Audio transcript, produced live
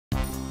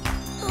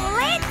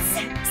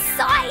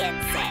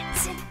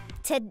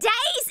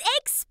Today's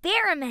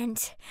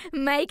experiment.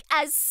 Make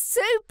a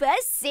super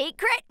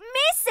secret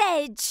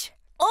message.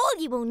 All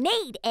you will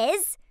need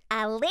is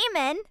a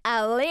lemon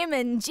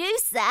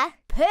juicer,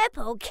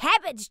 purple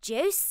cabbage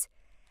juice,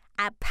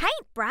 a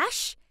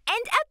paintbrush,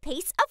 and a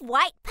piece of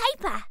white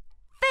paper.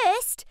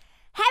 First,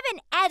 have an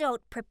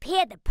adult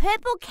prepare the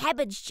purple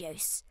cabbage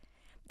juice.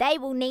 They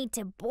will need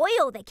to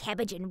boil the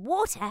cabbage in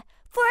water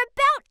for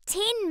about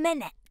 10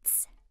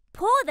 minutes.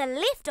 Pour the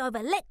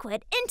leftover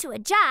liquid into a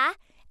jar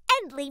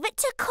and leave it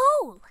to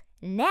cool.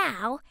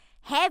 Now,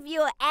 have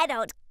your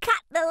adult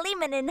cut the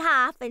lemon in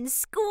half and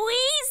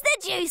squeeze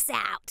the juice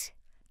out.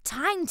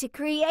 Time to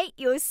create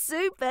your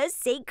super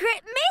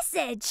secret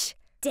message.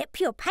 Dip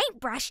your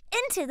paintbrush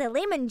into the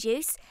lemon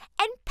juice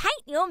and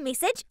paint your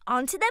message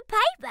onto the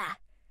paper.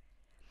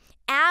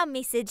 Our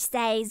message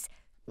says,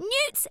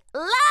 Newts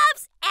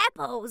loves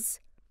apples.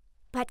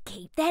 But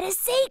keep that a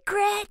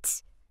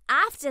secret.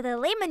 After the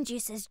lemon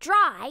juice is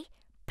dry,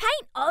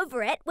 paint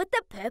over it with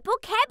the purple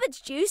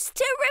cabbage juice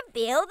to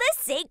reveal the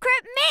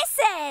secret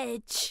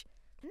message.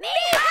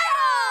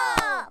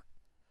 Miracle!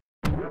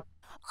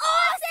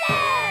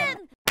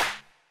 Awesome!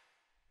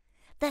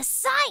 The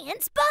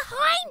science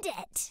behind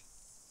it.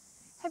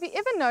 Have you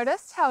ever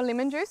noticed how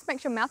lemon juice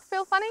makes your mouth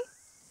feel funny?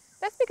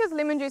 That's because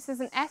lemon juice is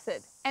an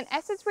acid, and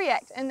acids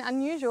react in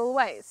unusual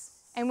ways.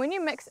 And when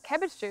you mix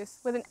cabbage juice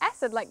with an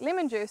acid like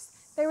lemon juice,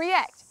 they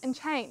react and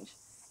change.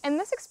 In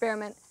this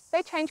experiment,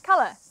 they change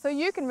colour so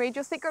you can read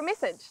your secret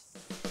message.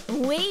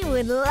 We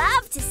would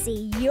love to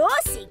see your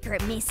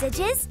secret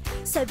messages,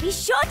 so be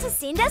sure to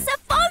send us a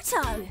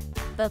photo.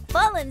 For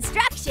full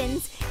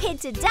instructions, head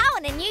to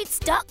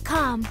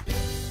darwinandnewts.com.